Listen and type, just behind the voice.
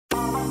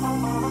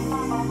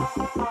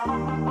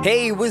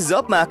Hey, what's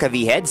up mga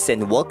ka-Vheads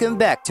and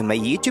welcome back to my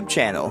YouTube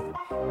channel,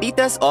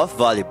 Titas of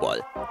Volleyball,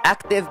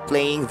 active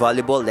playing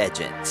volleyball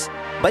legends.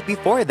 But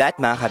before that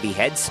mga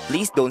ka-Vheads,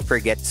 please don't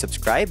forget to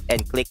subscribe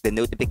and click the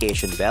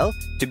notification bell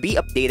to be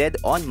updated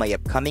on my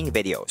upcoming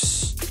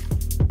videos.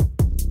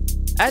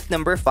 At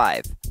number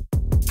 5,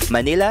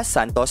 Manilla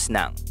Santos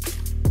Ng.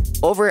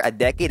 Over a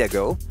decade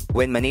ago,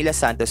 when Manilla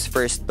Santos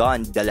first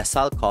donned the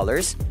LaSalle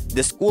colors,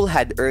 the school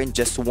had earned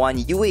just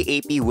one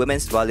UAAP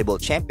Women's Volleyball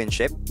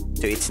Championship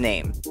to its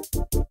name.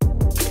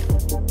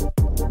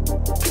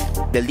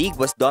 The league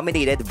was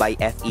dominated by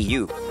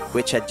FEU,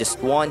 which had just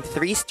won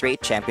 3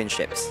 straight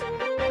championships.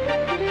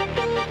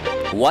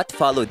 What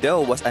followed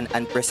though was an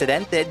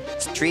unprecedented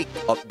streak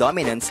of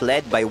dominance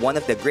led by one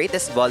of the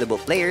greatest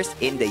volleyball players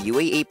in the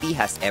UAAP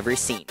has ever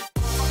seen.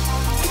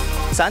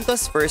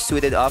 Santos first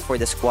suited up for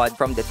the squad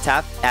from the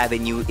Taft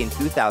Avenue in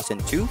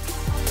 2002,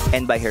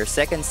 and by her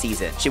second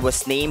season, she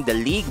was named the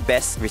league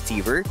best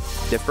receiver,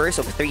 the first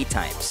of 3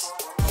 times.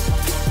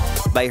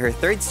 By her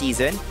third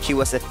season, she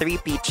was a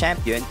 3-peat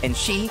champion, and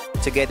she,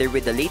 together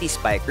with the Lady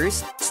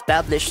Spikers,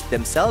 established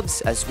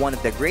themselves as one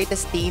of the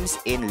greatest teams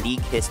in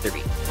league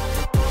history.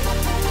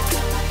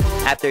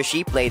 After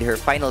she played her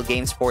final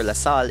games for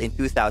LaSalle in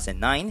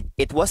 2009,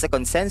 it was a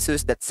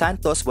consensus that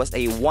Santos was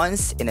a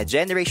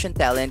once-in-a-generation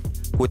talent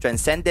who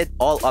transcended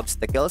all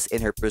obstacles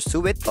in her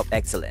pursuit of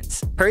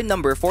excellence. Her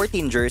number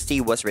 14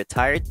 jersey was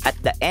retired at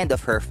the end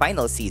of her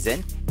final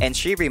season, and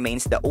she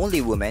remains the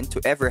only woman to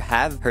ever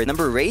have her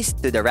number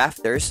raised to the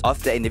rafters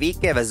of the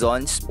Enrique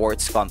Vazon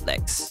Sports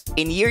Complex.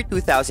 In year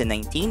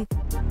 2019,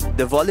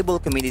 the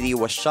volleyball community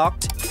was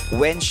shocked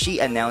when she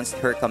announced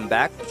her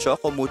comeback to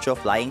Choco Mucho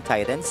Flying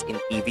Titans in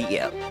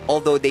PVL.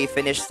 Although they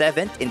finished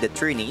 7th in the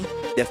tourney,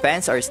 the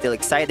fans are still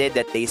excited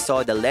that they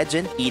saw the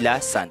legend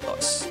Ila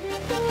Santos.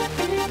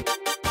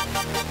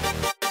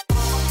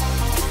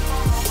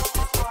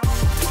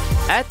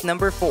 At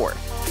number 4,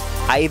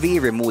 Ivy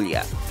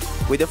Remulla.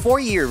 With a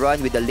 4-year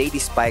run with the Lady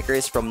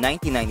Spikers from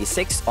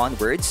 1996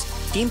 onwards,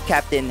 team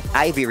captain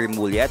Ivy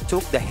Remulla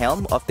took the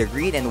helm of the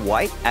green and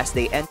white as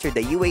they entered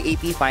the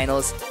UAAP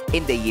finals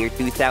in the year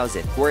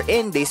 2000,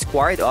 wherein they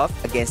squared off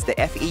against the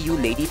FEU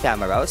Lady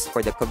Tamaraws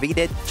for the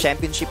coveted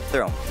championship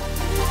throne.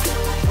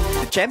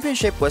 The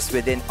championship was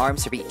within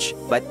arm's reach,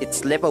 but it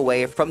slipped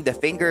away from the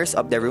fingers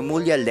of the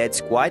Remulla-led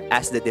squad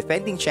as the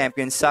defending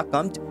champions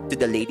succumbed to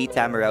the Lady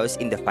Tamaraws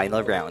in the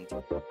final round.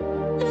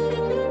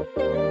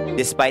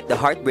 Despite the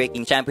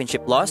heartbreaking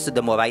championship loss to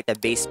the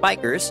Moraita-based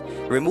Spikers,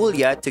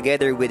 Remulla,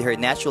 together with her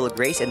natural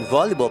grace and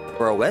volleyball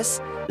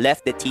prowess,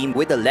 left the team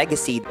with a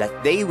legacy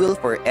that they will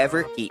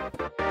forever keep.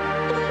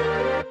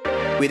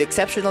 With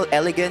exceptional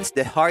elegance,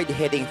 the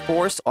hard-hitting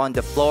force on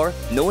the floor,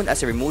 known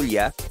as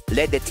Remulla,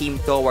 led the team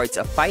towards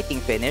a fighting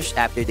finish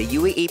after the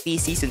UAAP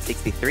Season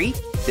 63,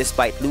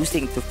 despite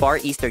losing to Far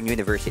Eastern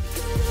University.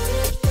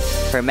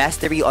 Her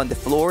mastery on the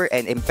floor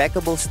and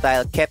impeccable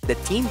style kept the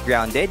team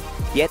grounded,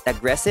 yet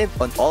aggressive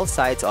on all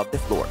sides of the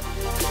floor.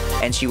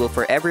 And she will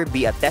forever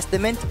be a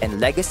testament and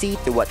legacy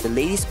to what the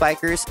Lady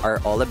Spikers are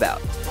all about.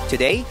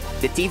 Today,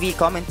 the TV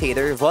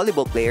commentator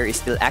volleyball player is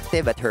still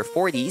active at her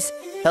 40s,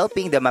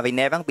 helping the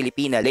Marinerang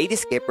Pilipina Lady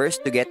Skippers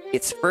to get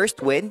its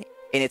first win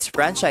in its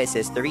franchise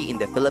history in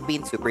the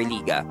Philippine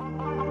Superliga.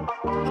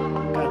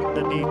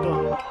 Ganda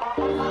dito.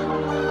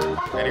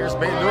 And here's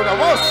May Luna.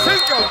 Whoa,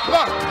 single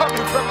block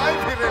coming from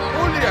Ivy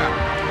Remulla.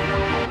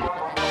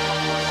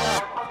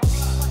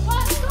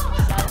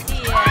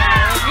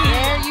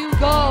 There you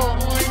go.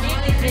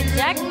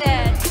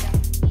 Rejected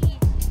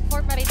for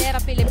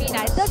Marinerang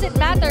Pilipina. It doesn't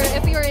matter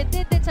if you're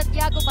Intended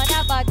Santiago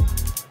Manabat,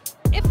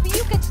 if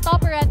you can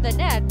stop her at the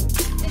net.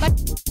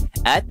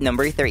 At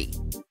number 3,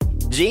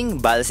 Jing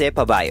Balse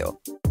Pabayo.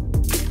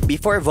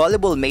 Before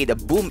volleyball made a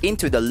boom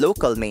into the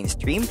local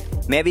mainstream,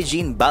 Mary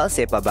Jean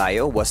Balse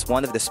Pabayo was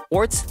one of the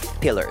sport's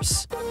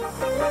pillars.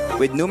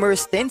 With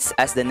numerous stints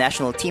as the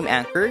national team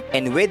anchor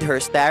and with her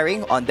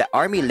starring on the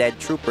Army-led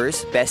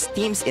Troopers' best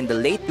teams in the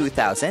late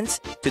 2000s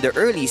to the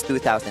early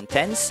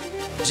 2010s,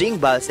 Jing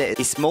Balse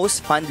is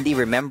most fondly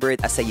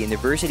remembered as a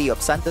University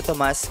of Santo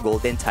Tomas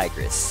Golden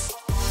Tigress.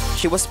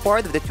 She was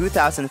part of the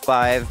 2005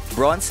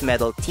 bronze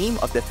medal team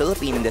of the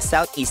Philippines in the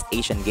Southeast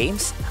Asian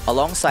Games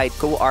alongside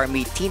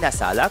co-army Tina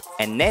Salak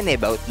and Nene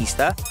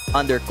Bautista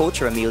under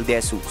Coach Ramil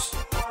De Jesus.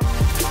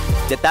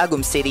 The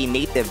Tagum City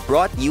native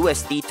brought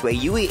UST to a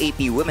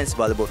UAAP women's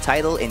volleyball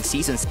title in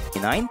Season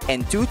 69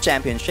 and 2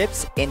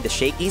 championships in the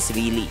Shakey's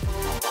V-League.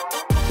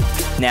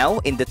 Now,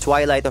 in the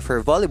twilight of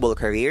her volleyball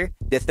career,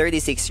 the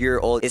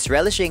 36-year-old is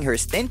relishing her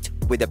stint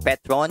with the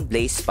Petron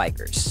Blaze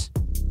Spikers.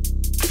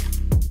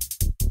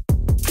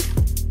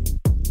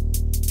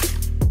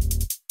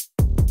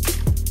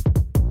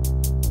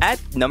 At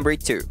number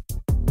 2,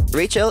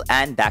 Rachel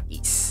Ann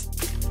Daquis.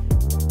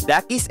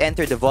 Daquis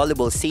entered the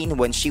volleyball scene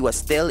when she was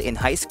still in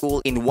high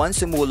school in Juan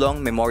Sumulong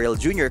Memorial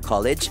Junior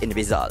College in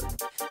Rizal.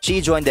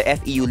 She joined the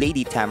FEU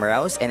Lady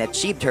Tamaraws and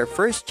achieved her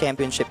first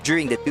championship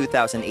during the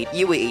 2008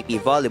 UAAP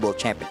Volleyball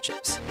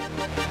Championships.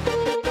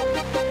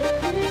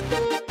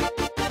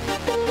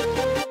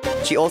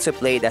 She also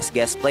played as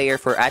guest player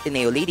for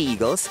Ateneo Lady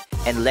Eagles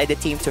and led the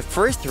team to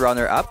first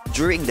runner-up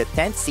during the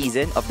 10th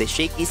season of the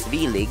Daquis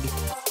V-League,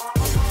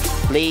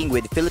 playing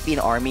with Philippine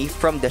Army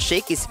from the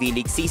Daquis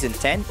V-League Season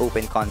 10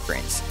 Open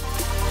Conference.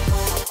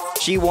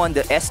 She won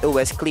the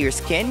SOS Clear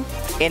Skin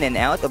In and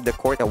Out of the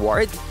Court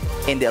Award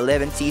in the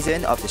 11th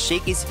season of the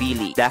Daquis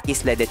V-League.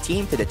 Daquis led the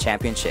team to the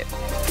championship.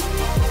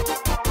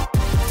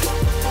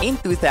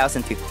 In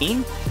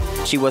 2015,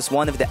 she was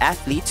one of the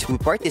athletes who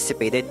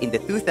participated in the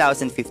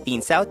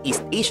 2015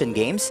 Southeast Asian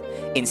Games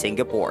in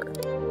Singapore.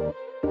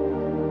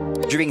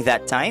 During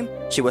that time,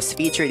 she was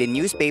featured in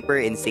newspaper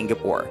in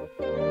Singapore.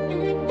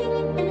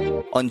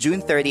 On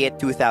June 30th,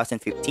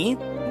 2015,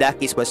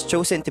 Daquis was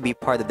chosen to be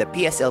part of the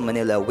PSL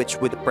Manila, which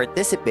would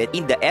participate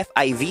in the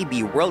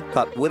FIVB World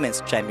Cup Women's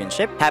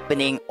Championship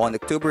happening on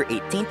October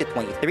 18 to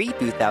 23,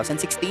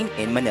 2016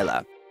 in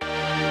Manila.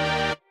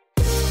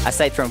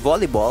 Aside from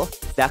volleyball,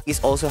 Daquis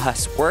also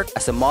has worked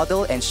as a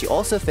model and she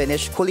also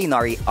finished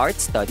culinary art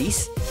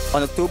studies.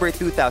 On October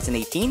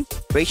 2018,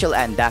 Rachel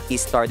Ann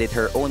Daquis started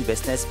her own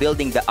business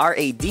building the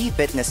RAD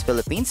Fitness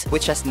Philippines,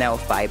 which has now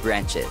 5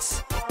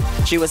 branches.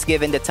 She was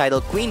given the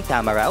title Queen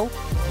Tamaraw.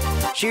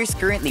 She is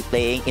currently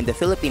playing in the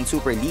Philippine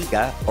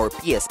Superliga or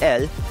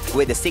PSL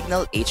with the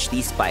Signal HD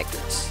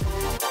Spikers.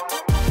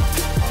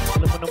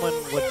 Alam mo naman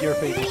what you're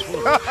famous for.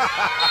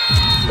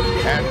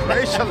 And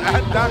Rachel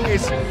and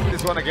Daquis,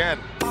 this one again.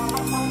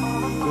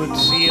 Good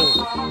seal.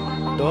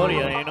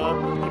 Doria,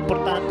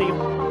 importante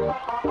yung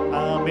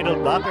middle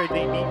blocker.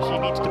 She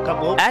needs to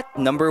come over. At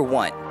number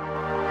 1,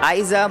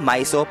 Aiza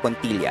Maizo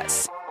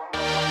Pontillas.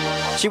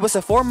 She was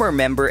a former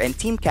member and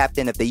team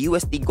captain of the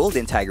USD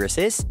Golden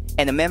Tigresses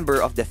and a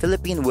member of the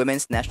Philippine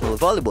Women's National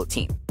Volleyball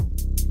Team.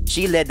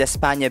 She led the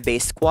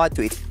Spania-based squad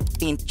to its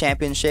 15th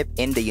championship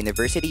in the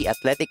University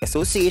Athletic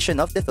Association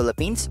of the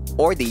Philippines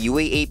or the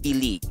UAAP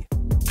League.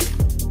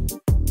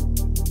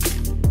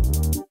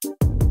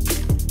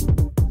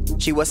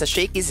 She was a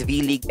Daquis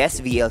V-League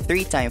SVL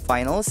 3-time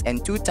finals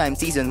and 2-time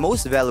season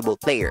most valuable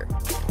player.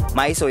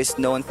 Maizo is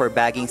known for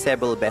bagging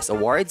several best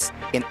awards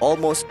in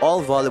almost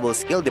all volleyball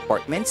skill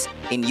departments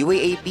in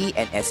UAAP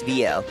and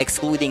SVL,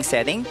 excluding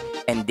setting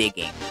and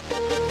digging.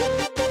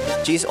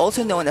 She is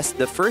also known as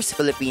the first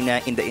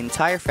Filipina in the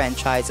entire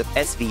franchise of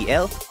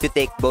SVL to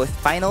take both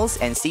finals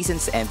and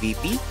season's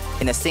MVP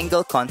in a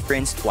single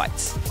conference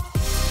twice.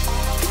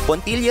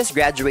 Pontillas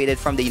graduated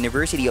from the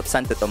University of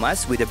Santo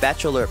Tomas with a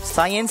Bachelor of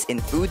Science in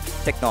Food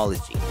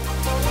Technology.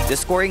 The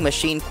scoring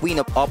machine Queen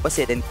of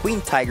Opposite and Queen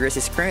Tigress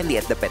is currently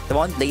at the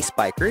Petron Lay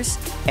Spikers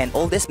and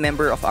oldest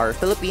member of our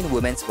Philippine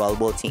women's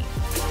volleyball team.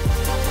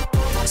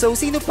 So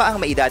sino pa ang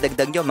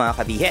maidadagdag nyo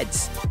mga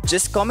ka-Vheadz?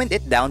 Just comment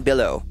it down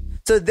below.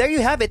 So there you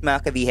have it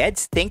mga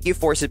ka-Vheadz. Thank you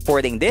for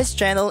supporting this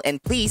channel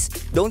and please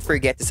don't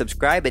forget to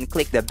subscribe and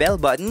click the bell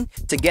button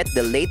to get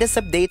the latest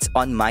updates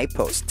on my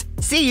post.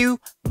 See you!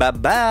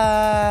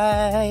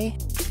 Bye-bye!